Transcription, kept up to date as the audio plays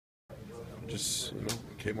just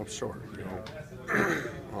came up short.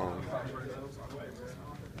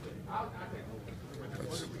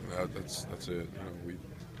 That's it. We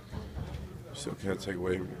still can't take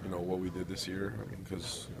away what we did this year.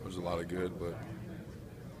 Because there was a lot of good, but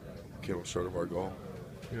came up short of our goal.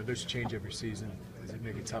 There's change every season. Does it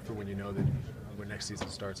make it tougher when you know that when next season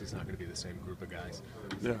starts, it's not going to be the same group of guys?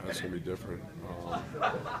 Yeah, it's going to be different.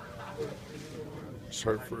 It's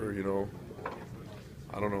hard for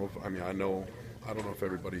I don't know if I don't know if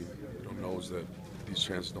everybody knows that these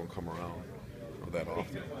chances don't come around that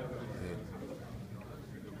often. And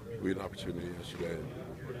we had an opportunity yesterday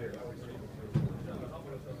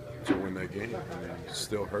to win that game. It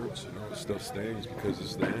still hurts, it still stings because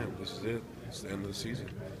it's the end. This is it. It's the end of the season.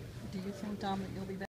 Do you think, Dom, that you'll be back?